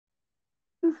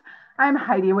friends. I'm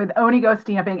Heidi with Onigo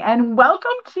Stamping, and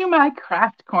welcome to my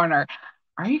craft corner.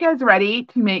 Are you guys ready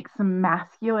to make some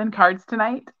masculine cards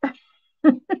tonight? I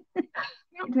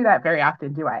don't do that very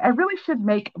often, do I? I really should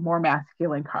make more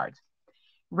masculine cards.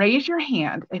 Raise your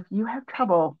hand if you have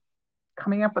trouble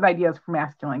coming up with ideas for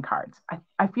masculine cards.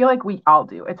 I feel like we all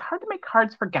do. It's hard to make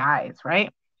cards for guys,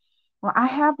 right? Well, I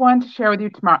have one to share with you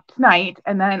tonight,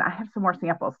 and then I have some more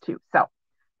samples too. So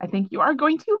I think you are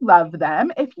going to love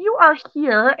them. If you are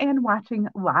here and watching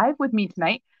live with me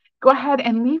tonight, go ahead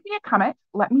and leave me a comment.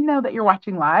 Let me know that you're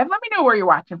watching live. Let me know where you're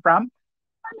watching from.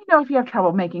 Let me know if you have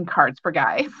trouble making cards for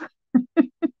guys.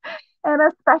 And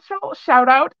a special shout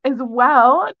out as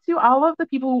well to all of the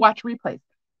people who watch replays.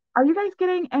 Are you guys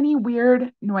getting any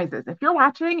weird noises? If you're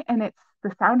watching and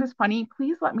the sound is funny,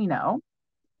 please let me know.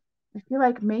 I feel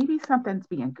like maybe something's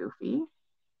being goofy.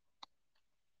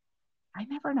 I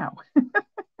never know.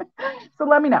 So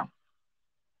let me know.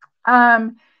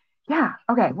 Yeah.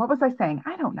 Okay. What was I saying?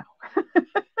 I don't know.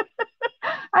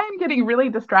 I am getting really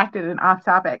distracted and off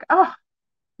topic. Oh,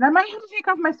 and I might have to take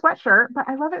off my sweatshirt, but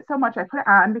I love it so much. I put it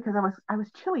on because I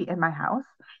was chilly in my house.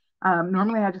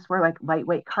 Normally I just wear like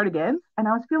lightweight cardigans, and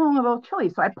I was feeling a little chilly,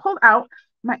 so I pulled out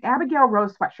my Abigail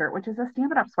Rose sweatshirt, which is a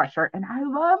Stampin' Up sweatshirt, and I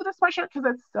love the sweatshirt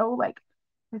because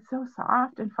it's so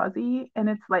soft and fuzzy, and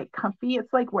it's like comfy.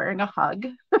 It's like wearing a hug,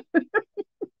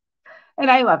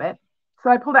 and I love it. So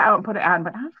I pulled it out and put it on,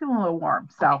 but I'm feeling a little warm.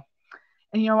 So,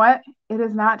 and you know what? It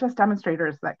is not just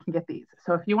demonstrators that can get these.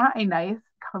 So if you want a nice,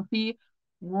 comfy,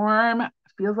 warm,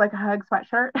 feels like a hug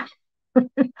sweatshirt,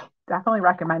 definitely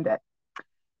recommend it.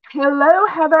 Hello,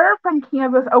 Heather from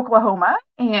Kansas, Oklahoma,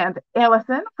 and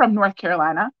Allison from North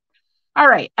Carolina. All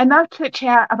right, enough chit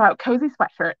chat about cozy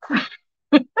sweatshirts.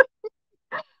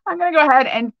 I'm going to go ahead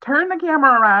and turn the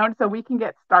camera around so we can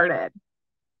get started.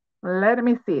 Let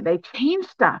me see. They changed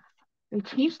stuff. They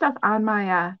changed stuff on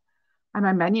my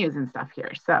menus and stuff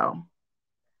here. So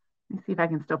let me see if I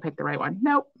can still pick the right one.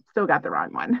 Nope, still got the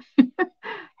wrong one.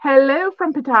 Hello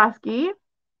from Petoskey.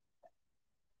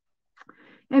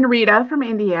 And Rita from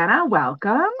Indiana,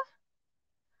 welcome.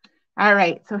 All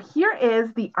right, so here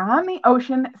is the On the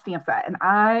Ocean stamp set. And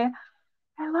I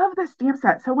love this stamp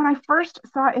set. So when I first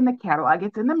saw it in the catalog,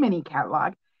 it's in the mini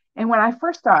catalog. And when I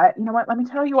first saw it, you know what? Let me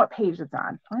tell you what page it's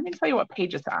on. Let me tell you what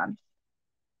page it's on.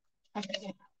 I should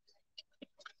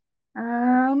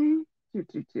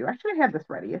have had this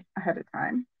ready ahead of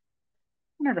time.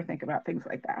 I never think about things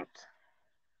like that.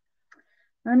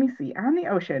 Let me see. On the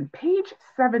Ocean, page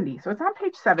 70. So it's on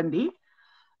page 70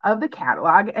 of the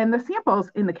catalog, and the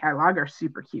samples in the catalog are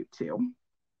super cute too.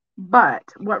 But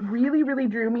what really, really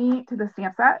drew me to the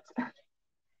stamp set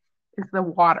is the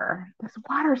water. This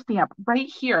water stamp right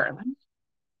here.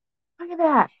 Look at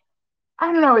that.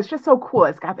 I don't know. It's just so cool.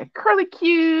 It's got the curly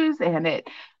cues and it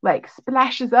like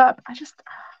splashes up. I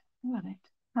love it.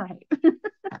 All right.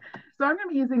 So I'm going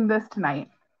to be using this tonight.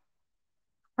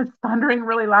 It's thundering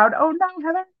really loud. Oh no,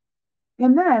 Heather.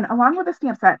 And then along with the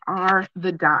stamp set are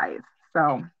the dies.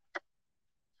 So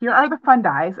here are the fun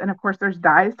dies. And of course, there's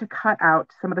dies to cut out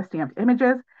some of the stamped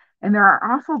images. And there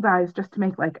are also dies just to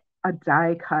make like a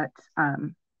die cut,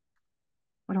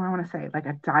 what do I want to say? Like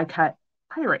a die cut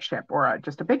pirate ship or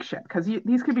just a big ship. Because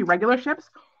these could be regular ships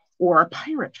or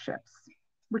pirate ships,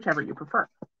 whichever you prefer.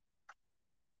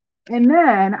 And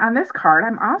then on this card,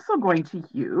 I'm also going to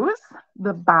use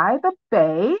the By the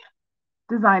Bay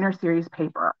Designer Series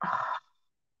paper. Oh,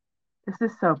 this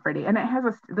is so pretty. And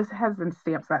this has a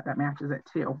stamp set that matches it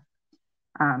too.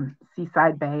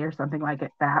 Seaside Bay or something like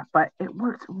that. But it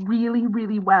works really,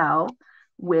 really well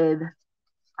with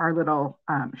our little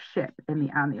ship on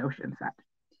the ocean set.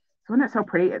 So isn't it so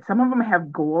pretty? Some of them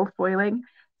have gold foiling.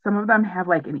 Some of them have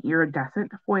like an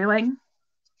iridescent foiling.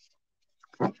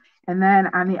 And then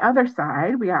on the other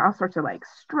side, we got all sorts of like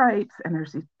stripes, and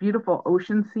there's these beautiful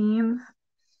ocean scenes.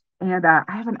 And I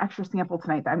have an extra sample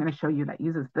tonight that I'm going to show you that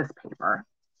uses this paper.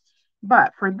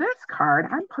 But for this card,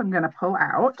 I'm going to pull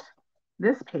out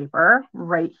this paper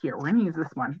right here. We're going to use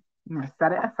this one. I'm going to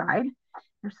set it aside.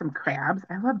 There's some crabs.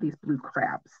 I love these blue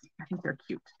crabs. I think they're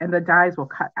cute. And the dies will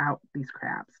cut out these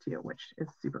crabs too, which is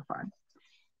super fun.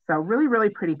 So really, really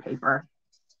pretty paper.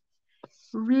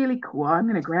 Really cool. I'm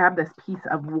going to grab this piece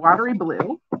of watery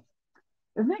blue.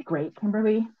 Isn't it great,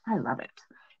 Kimberly? I love it.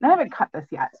 And I haven't cut this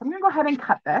yet. So I'm going to go ahead and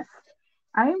cut this.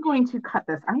 I am going to cut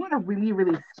this. I want a really,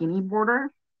 really skinny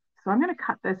border. So I'm going to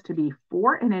cut this to be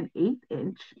 4 1/8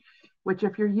 inch, which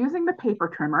if you're using the paper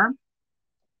trimmer,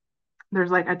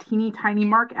 there's like a teeny tiny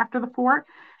mark after the 4,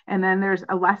 and then there's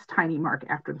a less tiny mark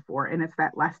after the 4, and it's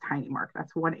that less tiny mark.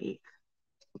 That's 1/8.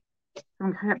 So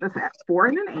I'm going to cut this at 4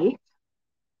 1/8.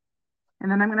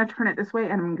 And then I'm going to turn it this way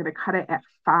and I'm going to cut it at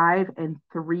 5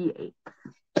 3/8.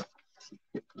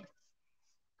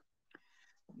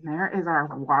 There is our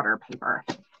water paper.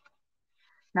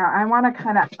 Now I want to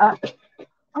kind of up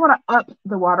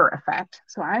the water effect.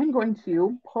 So I'm going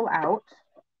to pull out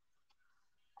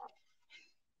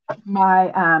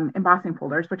my embossing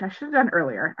folders, which I should have done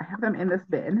earlier. I have them in this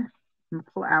bin. And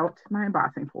pull out my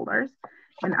embossing folders.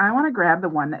 And I want to grab the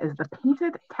one that is the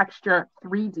Painted Texture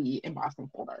 3D embossing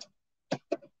folder.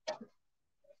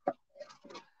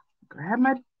 Grab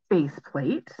my base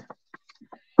plate.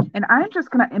 And I'm just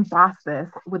going to emboss this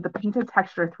with the Painted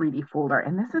Texture 3D folder.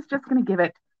 And this is just going to give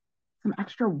it some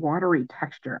extra watery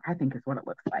texture, I think is what it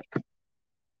looks like.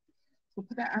 So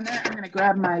put that on there. I'm going to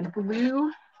grab my blue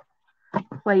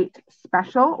plate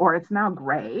special, or it's now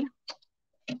gray.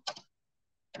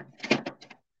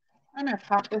 I'm going to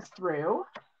pop this through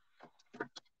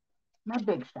my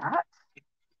Big Shot.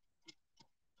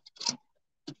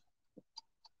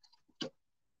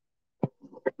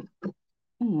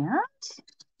 And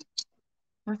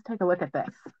let's take a look at this.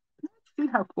 Let's see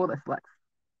how cool this looks.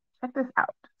 Check this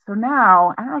out. So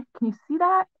now, I don't know, can you see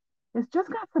that? It's just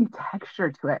got some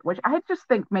texture to it, which I just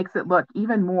think makes it look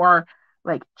even more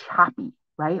like choppy,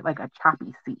 right? Like a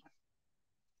choppy C.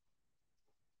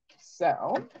 So,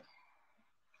 I'll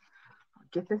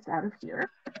get this out of here.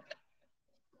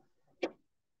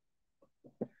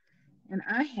 And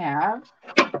I have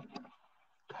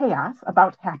chaos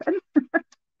about to happen.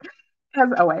 As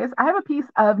always, I have a piece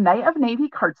of Night of Navy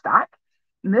cardstock.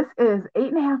 And this is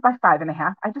 8.5 by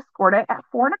 5.5. I just scored it at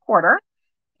 4 1/4.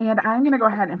 And I'm going to go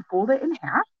ahead and fold it in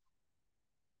half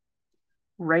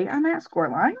right on that score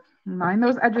line. Line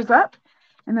those edges up,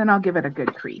 and then I'll give it a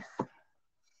good crease.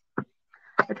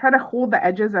 I try to hold the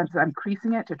edges as I'm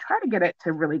creasing it to try to get it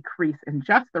to really crease in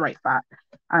just the right spot,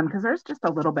 because there's just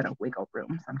a little bit of wiggle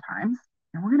room sometimes.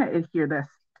 And we're going to adhere this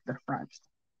to the front.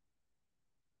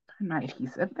 Find my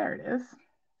adhesive. There it is.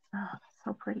 Oh, that's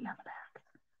so pretty on the back.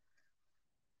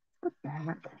 The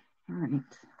back. All right.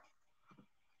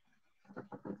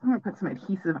 I'm going to put some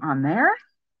adhesive on there.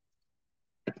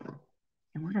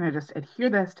 And we're going to just adhere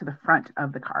this to the front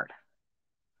of the card.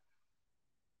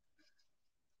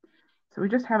 So we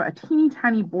just have a teeny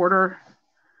tiny border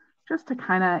just to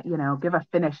kind of, you know, give a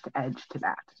finished edge to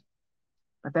that.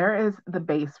 But there is the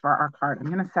base for our card.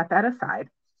 I'm going to set that aside.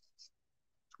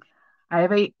 I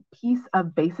have a piece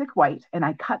of basic white, and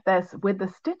I cut this with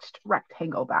the stitched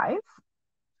rectangle dies.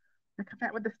 I cut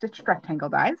that with the stitched rectangle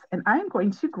dies, and I'm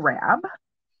going to grab,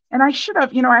 and I should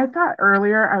have, you know, I thought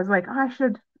earlier, I was like, oh, I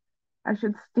should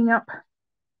stamp,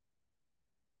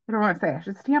 what do I want to say? I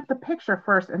should stamp the picture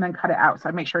first and then cut it out so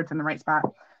I make sure it's in the right spot.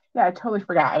 Yeah, I totally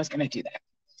forgot I was going to do that.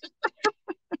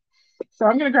 So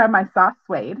I'm going to grab my soft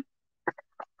suede.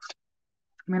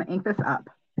 I'm going to ink this up.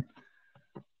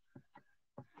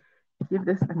 Give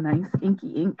this a nice inky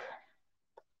ink.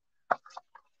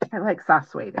 I like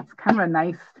soft suede. It's kind of a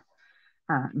nice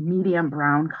medium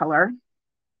brown color.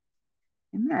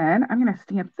 And then I'm going to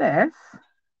stamp this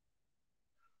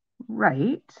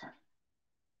right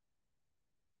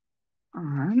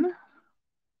on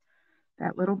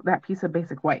that piece of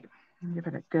basic white. Give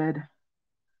it a good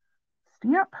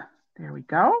stamp. There we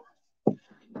go.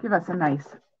 Give us a nice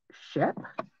ship.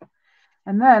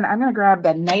 And then I'm going to grab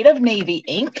the Night of Navy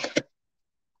ink.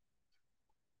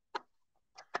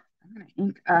 I'm going to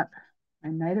ink up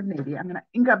my Night of Navy. I'm going to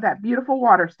ink up that beautiful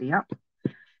water stamp.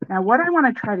 Now, what I want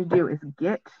to try to do is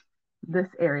get this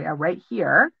area right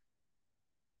here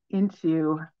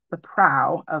into the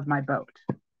prow of my boat.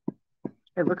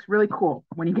 It looks really cool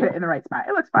when you get it in the right spot.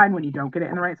 It looks fine when you don't get it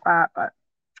in the right spot, but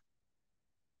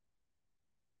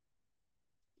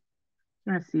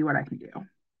I'm going to see what I can do.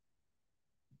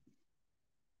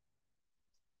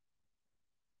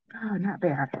 Oh, not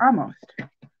bad. Almost.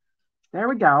 There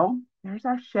we go. There's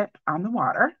our ship on the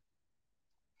water.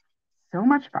 So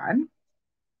much fun.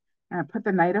 I'm going to put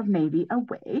the Night of Navy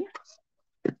away.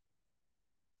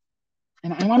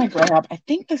 And I want to grab, I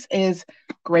think this is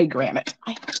gray granite.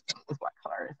 What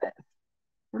color is this?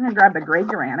 We're going to grab the gray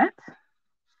granite.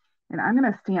 And I'm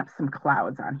going to stamp some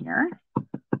clouds on here.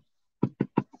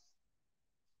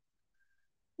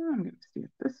 I'm going to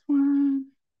stamp this one.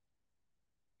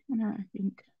 And I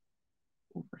think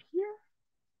over here.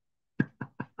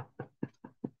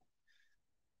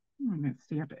 I'm going to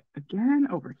stamp it again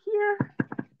over here.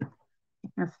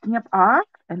 I'm going to stamp off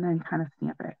and then kind of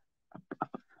stamp it above.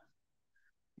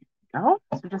 There we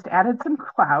go. So just added some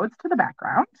clouds to the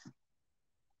background.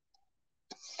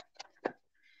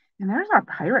 And there's our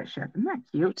pirate ship. Isn't that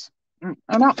cute? Oh,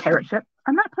 not pirate ship.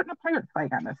 I'm not putting a pirate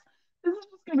flag on this. This is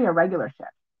just going to be a regular ship.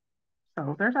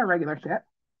 So there's our regular ship.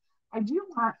 I do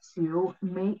want to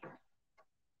make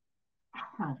a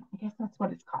helm. I guess that's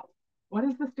what it's called. What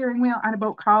is the steering wheel on a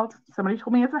boat called? Somebody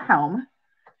told me it's a helm.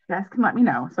 You guys can let me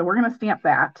know. So we're going to stamp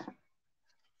that,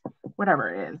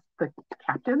 whatever it is, the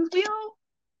captain's wheel.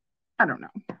 I don't know.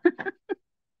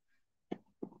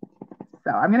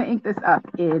 So I'm going to ink this up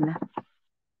in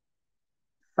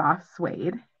soft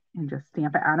suede and just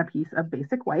stamp it on a piece of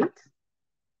basic white.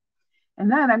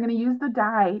 And then I'm going to use the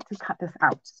die to cut this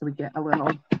out so we get a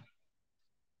little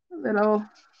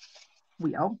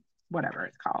wheel, whatever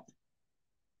it's called.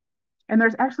 And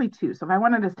there's actually two. So if I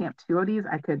wanted to stamp two of these,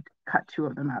 I could cut two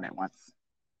of them out at once.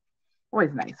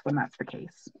 Always nice when that's the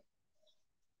case.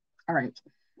 All right.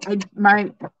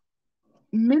 My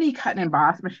mini cut and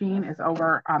emboss machine is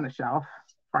over on the shelf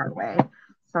far away.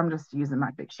 So I'm just using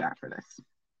my big shot for this.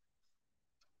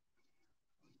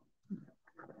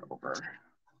 Over.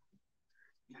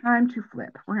 Time to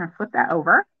flip. We're going to flip that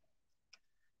over.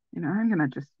 And I'm going to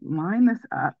just line this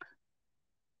up.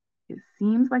 It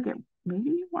seems like it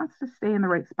maybe wants to stay in the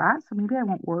right spot. So maybe I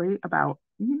won't worry about,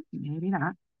 maybe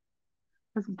not.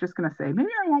 I was just going to say, maybe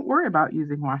I won't worry about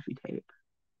using washi tape.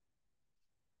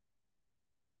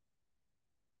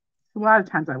 A lot of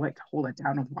times I like to hold it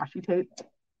down with washi tape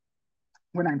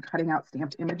when I'm cutting out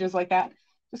stamped images like that,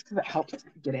 just because it helps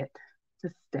get it to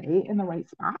stay in the right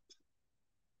spot.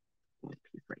 This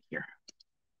piece right here.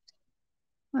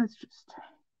 Let's just,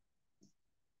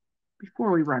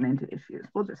 before we run into issues,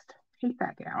 we'll just tape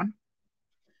that down,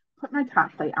 put my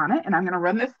top plate on it, and I'm going to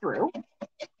run this through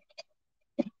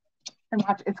and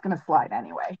watch, it's going to slide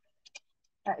anyway.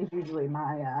 That is usually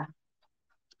my,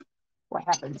 what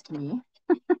happens to me.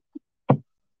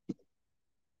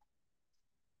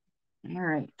 All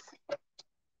right.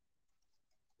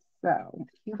 So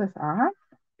peel this off,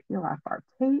 peel off our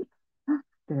tape.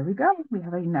 There we go. We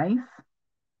have a nice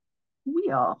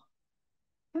wheel.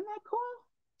 Isn't that cool?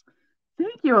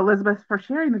 Thank you, Elizabeth, for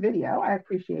sharing the video. I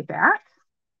appreciate that.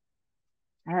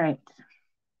 All right.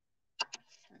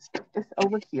 Let's put this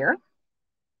over here.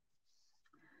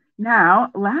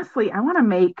 Now, lastly, I want to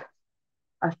make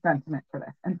a sentiment for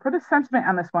this. And for the sentiment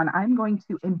on this one, I'm going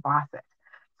to emboss it.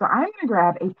 So I'm going to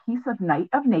grab a piece of Night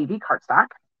of Navy cardstock,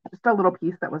 just a little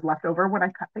piece that was left over when I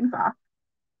cut things off.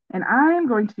 And I'm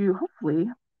going to hopefully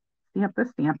stamp the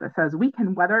stamp that says, "We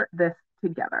can weather this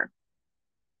together."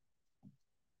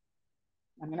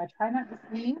 I'm going to try not to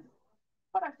sneeze,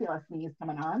 but I feel a sneeze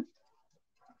coming on.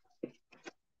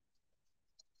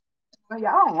 Well,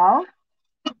 y'all,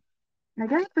 I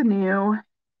got the new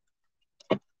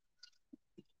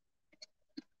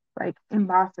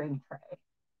embossing tray.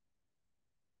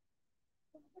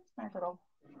 My little,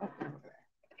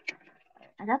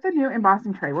 I got the new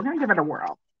embossing tray. We're going to give it a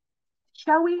whirl.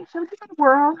 Shall we? Shall we give it a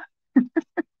whirl?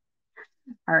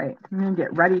 All right, I'm going to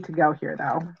get ready to go here,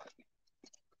 though.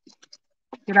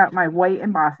 Get out my white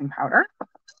embossing powder.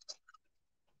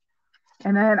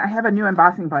 And then I have a new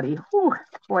embossing buddy. Whew,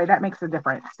 boy, that makes a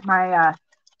difference. My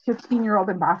 15-year-old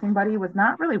embossing buddy was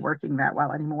not really working that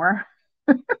well anymore.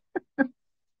 It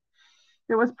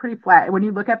was pretty flat. When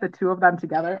you look at the two of them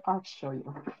together, I'll show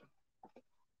you.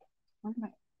 Oh,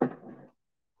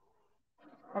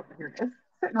 here it is,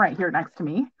 sitting right here next to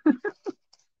me.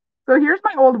 So here's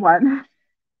my old one.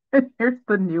 And here's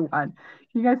the new one.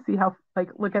 You guys see how,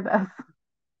 look at this.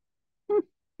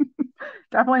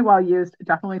 Definitely well used.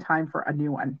 Definitely time for a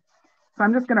new one. So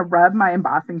I'm just going to rub my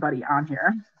embossing buddy on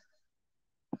here.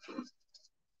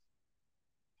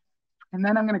 And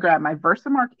then I'm going to grab my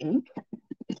Versamark ink,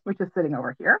 which is sitting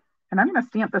over here. And I'm going to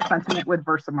stamp the sentiment with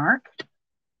Versamark.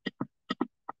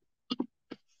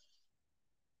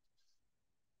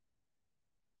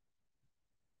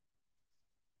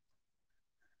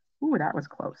 Ooh, that was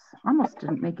close. Almost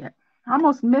didn't make it.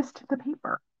 Almost missed the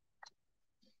paper.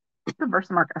 Put the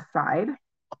Versamark aside.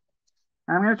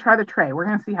 I'm going to try the tray. We're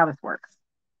going to see how this works.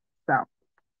 So,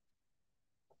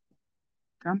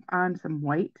 dump on some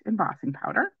white embossing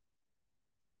powder.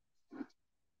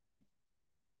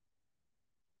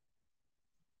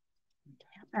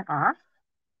 Tap that off.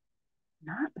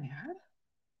 Not bad.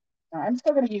 Now, I'm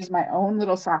still going to use my own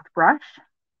little soft brush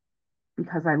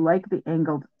because I like the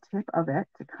angled tip of it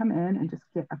to come in and just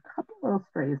get a couple little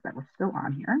sprays that were still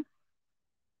on here.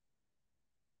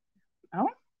 Oh,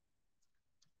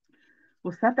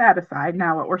 we'll set that aside.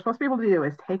 Now, what we're supposed to be able to do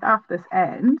is take off this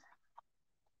end,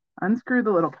 unscrew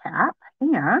the little cap,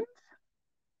 and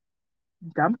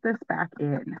dump this back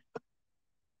in.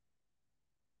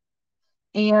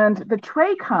 And the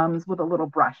tray comes with a little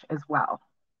brush as well.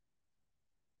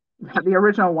 The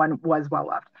original one was well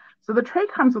loved. So the tray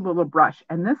comes with a little brush,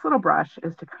 and this little brush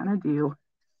is to kind of do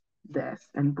this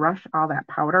and brush all that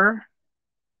powder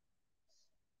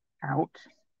out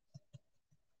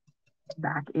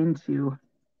back into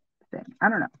the thing. I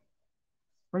don't know.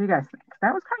 What do you guys think?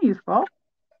 That was kind of useful.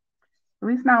 At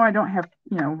least now I don't have,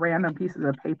 random pieces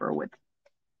of paper with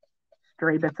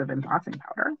stray bits of embossing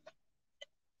powder.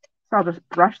 So I'll just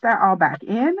brush that all back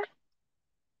in.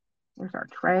 There's our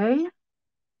tray.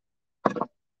 Kind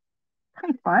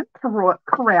of fun.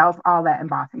 Corrals all that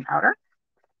embossing powder.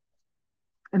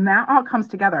 And that all comes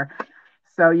together.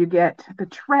 So you get the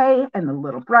tray and the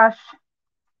little brush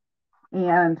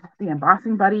and the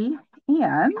embossing buddy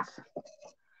and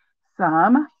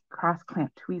some cross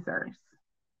clamp tweezers.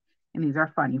 And these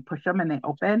are fun. You push them and they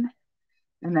open,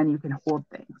 and then you can hold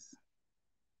things.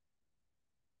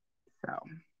 So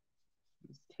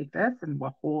just take this and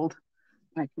we'll hold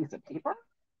my piece of paper.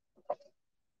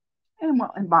 And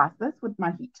we'll emboss this with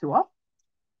my heat tool.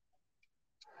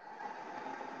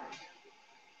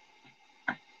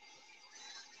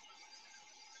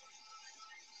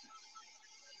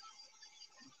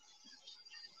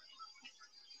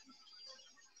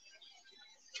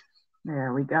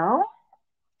 There we go.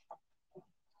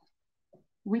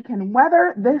 We can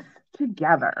weather this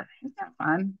together. Isn't that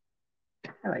fun?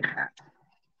 I like that.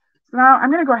 So now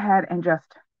I'm going to go ahead and just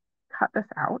cut this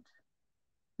out.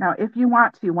 Now, if you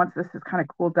want to, once this is kind of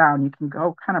cooled down, you can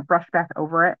go kind of brush back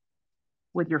over it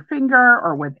with your finger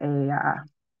or with a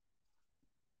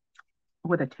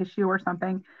tissue or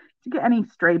something to get any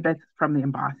stray bits from the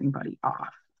embossing buddy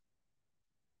off.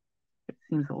 It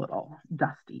seems a little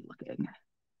dusty looking.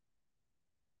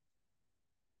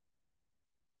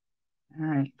 All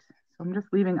right, so I'm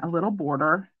just leaving a little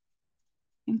border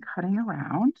and cutting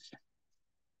around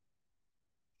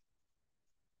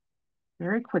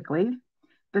very quickly.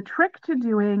 The trick to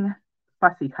doing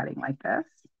fussy cutting like this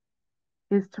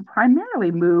is to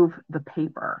primarily move the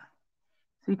paper.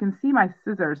 So you can see my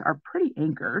scissors are pretty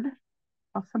anchored.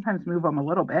 I'll sometimes move them a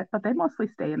little bit, but they mostly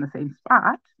stay in the same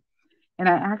spot. And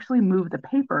I actually move the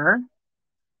paper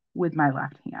with my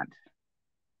left hand.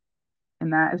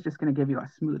 And that is just going to give you a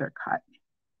smoother cut.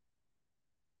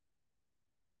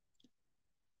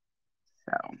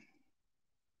 So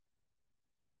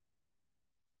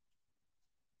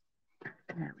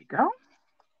there we go.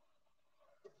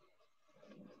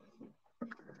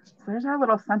 So there's our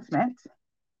little sentiment.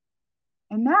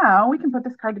 And now we can put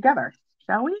this card together,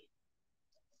 shall we?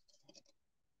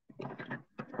 All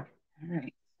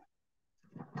right.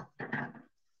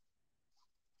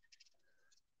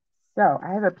 So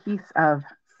I have a piece of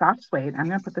soft suede. I'm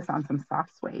going to put this on some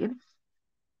soft suede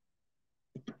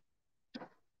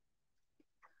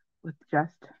with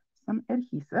just some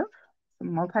adhesive,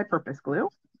 some multi-purpose glue.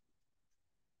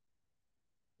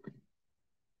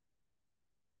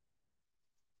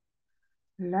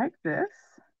 Like this.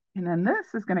 And then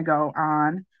this is going to go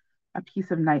on a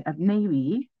piece of Night of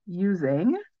Navy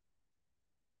using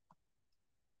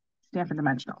Stampin'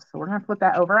 Dimensionals. So we're going to flip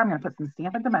that over. I'm going to put some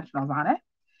Stampin' Dimensionals on it.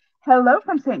 Hello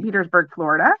from St. Petersburg,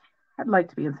 Florida. I'd like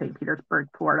to be in St. Petersburg,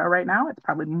 Florida right now. It's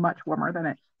probably much warmer than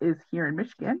it is here in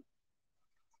Michigan.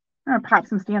 I'm going to pop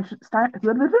some Stampin'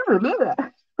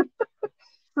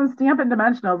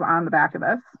 Dimensionals on the back of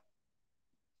this.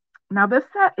 Now this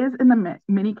set is in the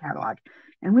mini catalog,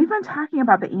 and we've been talking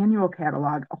about the annual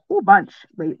catalog a whole bunch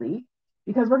lately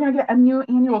because we're going to get a new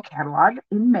annual catalog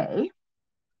in May.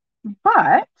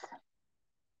 But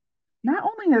not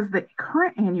only is the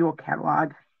current annual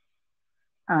catalog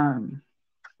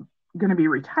going to be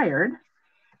retired,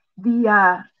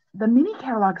 the mini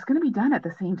catalog is going to be done at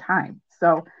the same time.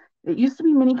 So it used to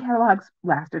be mini catalogs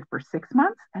lasted for 6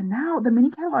 months, and now the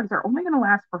mini catalogs are only going to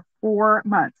last for 4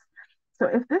 months. So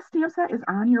if this stamp set is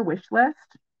on your wish list,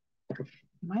 you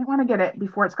might want to get it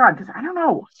before it's gone, because I don't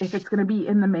know if it's going to be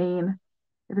in the main,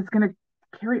 if it's going to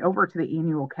carry over to the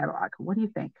annual catalog. What do you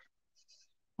think?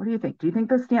 What do you think? Do you think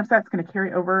this stamp set's going to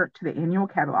carry over to the annual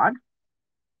catalog?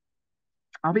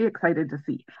 I'll be excited to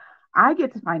see. I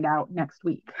get to find out next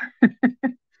week.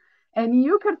 And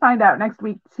you could find out next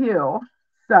week too.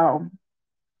 So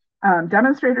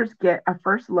demonstrators get a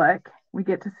first look. We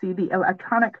get to see the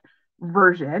electronic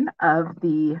version of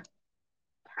the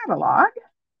catalog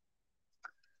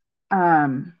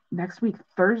next week,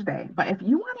 Thursday. But if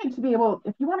you wanted to be able,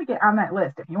 if you want to get on that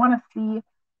list, if you want to see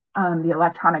the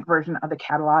electronic version of the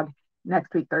catalog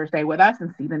next week, Thursday with us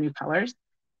and see the new colors,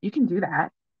 you can do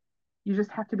that. You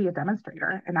just have to be a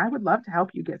demonstrator. And I would love to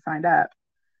help you get signed up.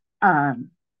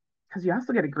 Because you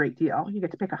also get a great deal. You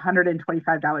get to pick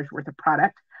 $125 worth of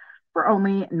product for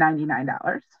only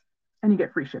 $99. And you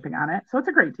get free shipping on it. So it's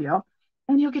a great deal.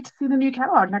 And you'll get to see the new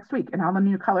catalog next week and all the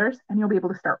new colors. And you'll be able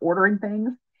to start ordering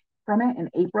things from it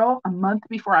in April, a month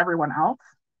before everyone else.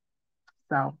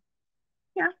 So,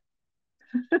 yeah.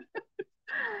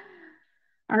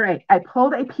 All right, I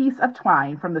pulled a piece of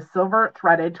twine from the silver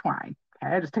threaded twine.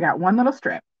 Okay, I just took out one little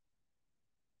strip.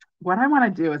 What I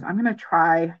want to do is I'm going to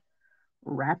try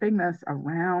wrapping this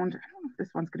around. I don't know if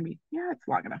this one's going to be, yeah, it's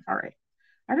long enough. All right.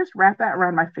 I just wrap that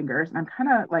around my fingers and I'm kind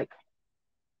of like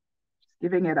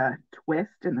giving it a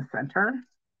twist in the center.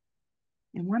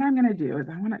 And what I'm going to do is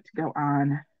I want it to go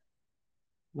on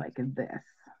like this.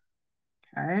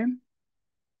 Okay.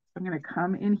 So I'm going to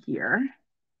come in here.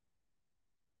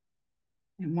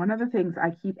 And one of the things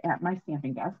I keep at my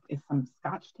stamping desk is some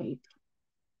Scotch tape.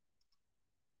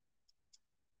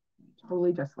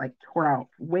 Totally just like tore out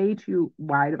way too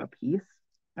wide of a piece.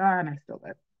 And I still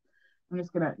did. I'm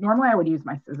just gonna, normally I would use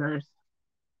my scissors,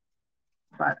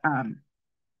 but my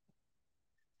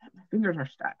fingers are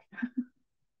stuck.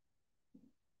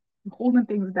 I'm holding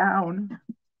things down.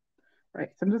 Right,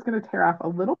 so I'm just gonna tear off a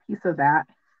little piece of that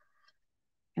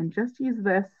and just use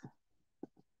this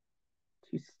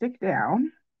to stick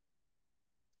down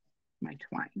my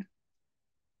twine.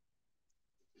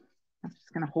 I'm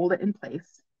just gonna hold it in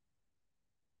place.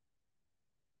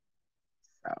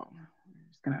 So I'm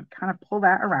just gonna kind of pull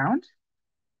that around.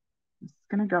 It's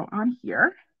gonna go on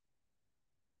here.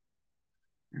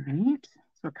 All right,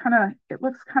 so it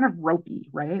looks kind of ropey,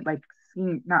 right? Like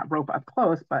seeing, not rope up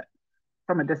close, but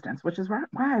from a distance, which is why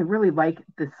I really like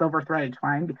the silver threaded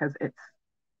twine, because it's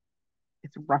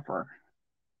rougher.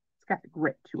 It's got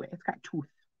grit to it. It's got tooth.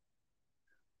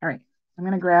 All right, I'm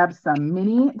gonna grab some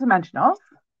mini dimensionals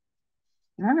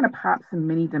and I'm gonna pop some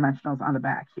mini dimensionals on the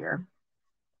back here.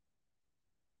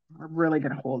 We're really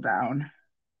gonna hold down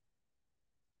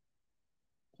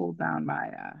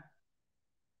my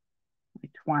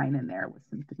twine in there with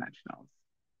some dimensionals,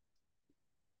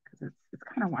 because it's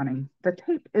kind of wanting, the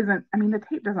tape isn't, I mean, the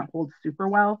tape doesn't hold super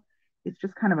well. It's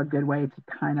just kind of a good way to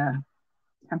kind of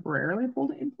temporarily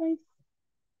hold it in place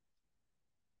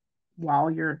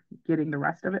while you're getting the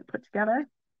rest of it put together.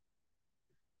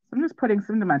 So I'm just putting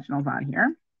some dimensionals on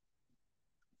here,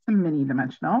 some mini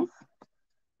dimensionals.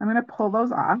 I'm going to pull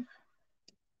those off.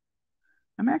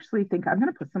 I'm actually think I'm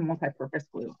going to put some multi-purpose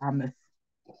glue on the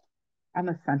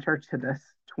center to this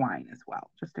twine as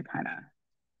well, just to kind of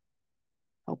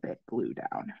help it glue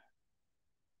down.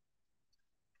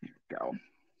 There we go.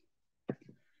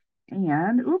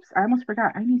 And oops, I almost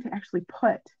forgot. I need to actually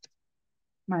put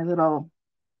my little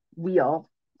wheel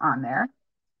on there.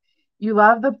 You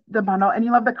love the bundle and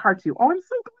you love the card too. Oh, I'm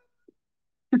so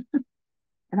glad.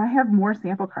 And I have more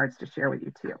sample cards to share with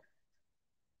you too.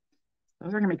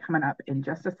 Those are going to be coming up in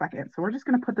just a second. So we're just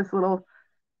going to put this little,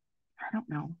 I don't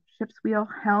know, ship's wheel,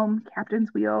 helm,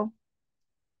 captain's wheel.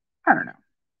 I don't know.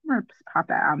 We're going to just pop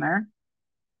that on there.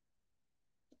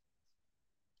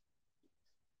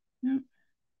 And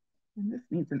this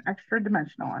needs an extra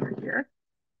dimensional under here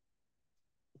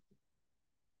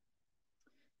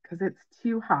because it's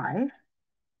too high.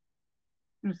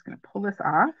 I'm just going to pull this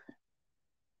off.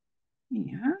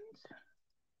 And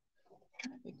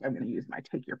I think I'm going to use my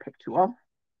take your pick tool.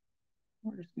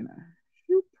 We're just going to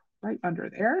shoot right under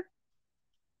there.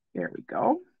 There we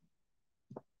go.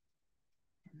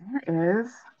 And there is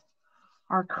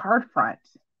our card front.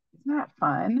 Isn't that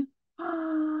fun?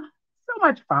 So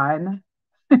much fun.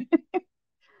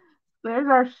 There's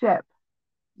our ship.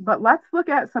 But let's look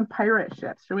at some pirate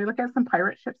ships. Should we look at some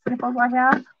pirate ship samples I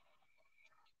have?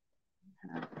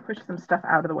 Push some stuff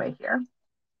out of the way here.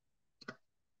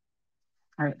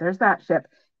 All right, there's that ship.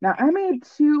 Now I made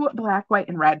 2 black, white,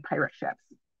 and red pirate ships.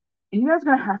 And you guys are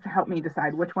going to have to help me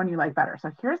decide which one you like better.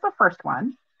 So here's the first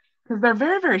one, because they're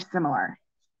very, very similar,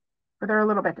 but they're a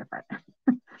little bit different.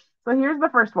 So here's the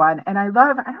first one. And I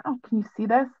don't know, can you see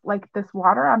this? Like this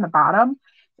water on the bottom,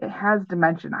 it has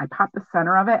dimension. I popped the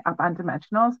center of it up on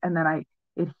dimensionals, and then I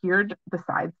adhered the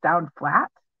sides down flat.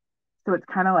 So it's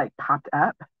kind of like popped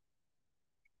up.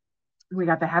 We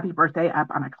got the happy birthday up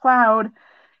on a cloud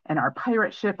and our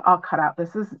pirate ship all cut out.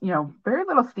 This is, very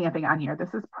little stamping on here.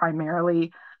 This is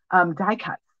primarily die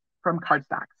cuts from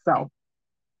cardstock. So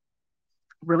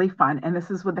really fun. And this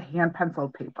is with the hand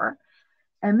penciled paper.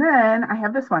 And then I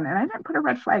have this one, and I didn't put a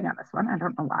red flag on this one. I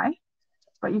don't know why,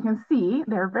 but you can see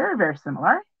they're very, very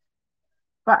similar.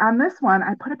 But on this one,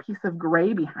 I put a piece of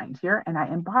gray behind here, and I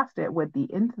embossed it with the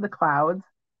Into the Clouds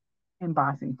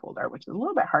embossing folder, which is a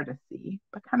little bit hard to see,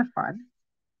 but kind of fun.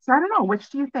 So I don't know,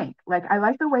 which do you think? Like, I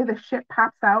like the way the ship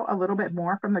pops out a little bit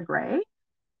more from the gray,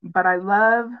 but I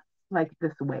love like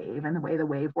this wave and the way the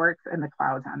wave works and the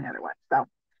clouds on the other one. So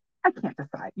I can't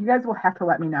decide. You guys will have to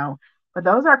let me know. But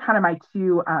those are kind of my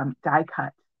 2 die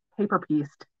cut paper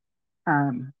pieced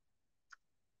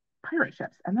pirate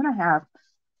ships. And then I have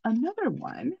another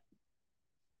one.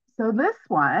 So this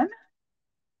one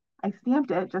I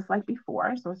stamped it just like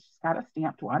before. So it's just got a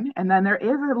stamped one. And then there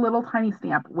is a little tiny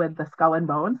stamp with the skull and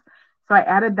bones. So I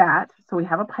added that. So we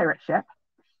have a pirate ship.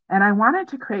 And I wanted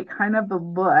to create kind of the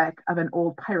look of an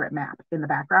old pirate map in the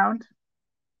background.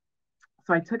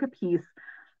 So I took a piece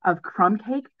of crumb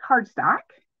cake cardstock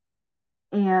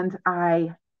and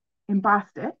I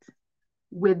embossed it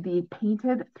with the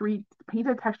painted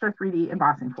texture 3D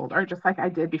embossing folder, just like I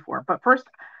did before. But first,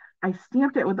 I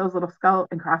stamped it with those little skull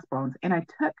and crossbones, and I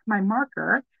took my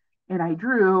marker and I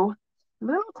drew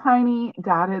little tiny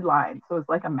dotted lines. So it's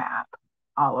like a map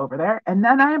all over there. And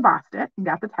then I embossed it and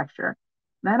got the texture.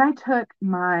 Then I took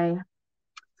my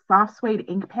soft suede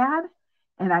ink pad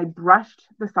and I brushed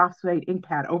the soft suede ink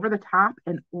pad over the top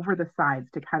and over the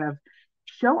sides to kind of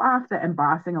show off the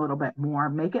embossing a little bit more,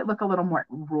 make it look a little more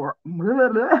a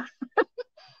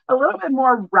little bit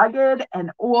more rugged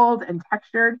and old and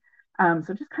textured.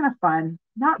 So just kind of fun.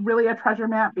 Not really a treasure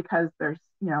map because there's,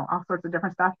 all sorts of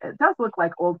different stuff. It does look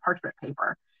like old parchment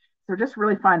paper. So just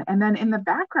really fun. And then in the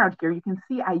background here, you can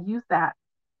see I used that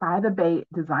By the Bay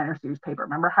Designer Series paper.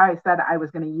 Remember how I said I was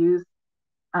going to use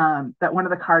that one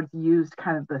of the cards used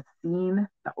kind of the scene,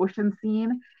 the ocean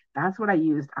scene? That's what I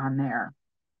used on there.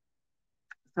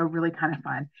 So really kind of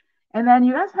fun. And then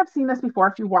you guys have seen this before.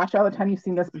 If you watch all the time, you've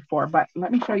seen this before. But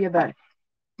let me show you the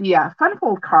Fun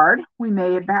Fold card we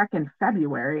made back in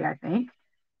February, I think.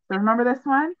 So remember this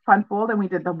one? Fun Fold, and we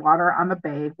did the water on the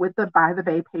bay with the By the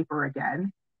Bay paper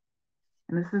again.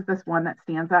 And this is this one that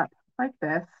stands up like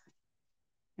this.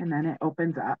 And then it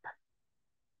opens up.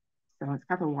 So it's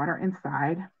got the water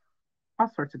inside.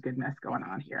 All sorts of goodness going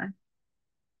on here.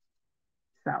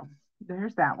 So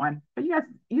there's that one. But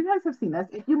you guys have seen this.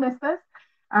 If you missed this,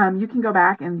 you can go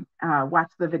back and watch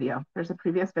the video. There's a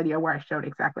previous video where I showed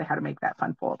exactly how to make that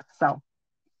fun fold. So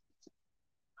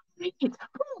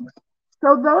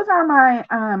those are my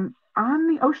On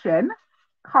the Ocean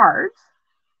cards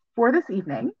for this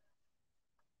evening.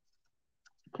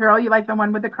 Carol, you like the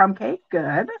one with the crumb cake?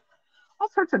 Good. All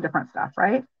sorts of different stuff,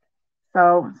 right?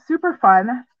 So super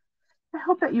fun. I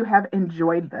hope that you have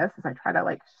enjoyed this as I try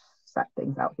to set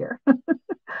things out here. I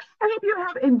hope you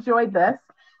have enjoyed this.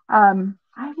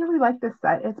 I really like this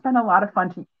set. It's been a lot of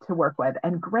fun to work with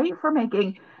and great for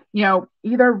making,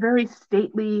 either very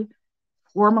stately,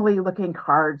 formally looking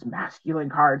cards, masculine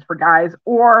cards for guys,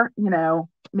 or,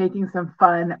 making some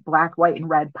fun black, white, and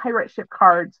red pirate ship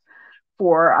cards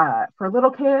for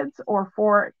little kids or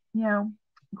for,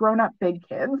 grown-up big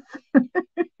kids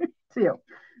too.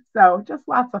 So just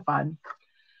lots of fun.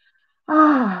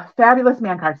 Fabulous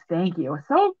man cards. Thank you.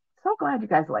 So glad you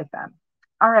guys like them.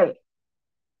 All right.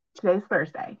 Today's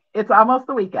Thursday. It's almost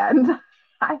the weekend.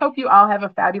 I hope you all have a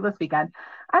fabulous weekend.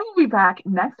 I will be back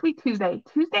next week, Tuesday.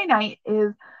 Tuesday night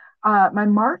is my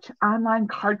March online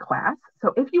card class.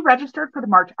 So if you registered for the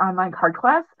March online card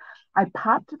class, I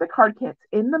popped the card kits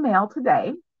in the mail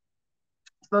today.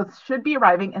 So those should be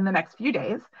arriving in the next few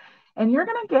days. And you're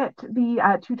going to get the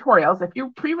tutorials. If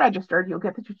you pre-registered, you'll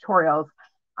get the tutorials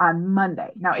on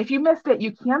Monday. Now, if you missed it,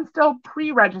 you can still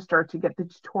pre-register to get the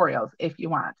tutorials if you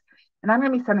want. And I'm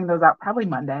going to be sending those out probably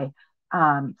Monday.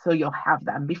 So you'll have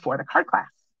them before the card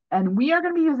class. And we are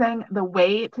going to be using the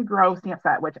Way to Grow stamp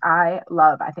set, which I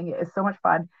love. I think it is so much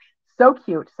fun. So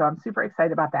cute. So I'm super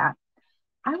excited about that.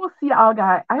 I will see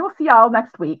y'all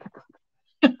next week.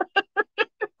 It's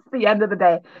the end of the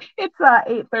day. It's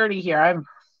 8:30 here. I'm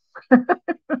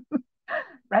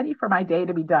ready for my day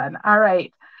to be done. All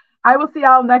right. I will see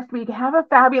y'all next week. Have a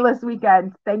fabulous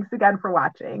weekend. Thanks again for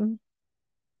watching.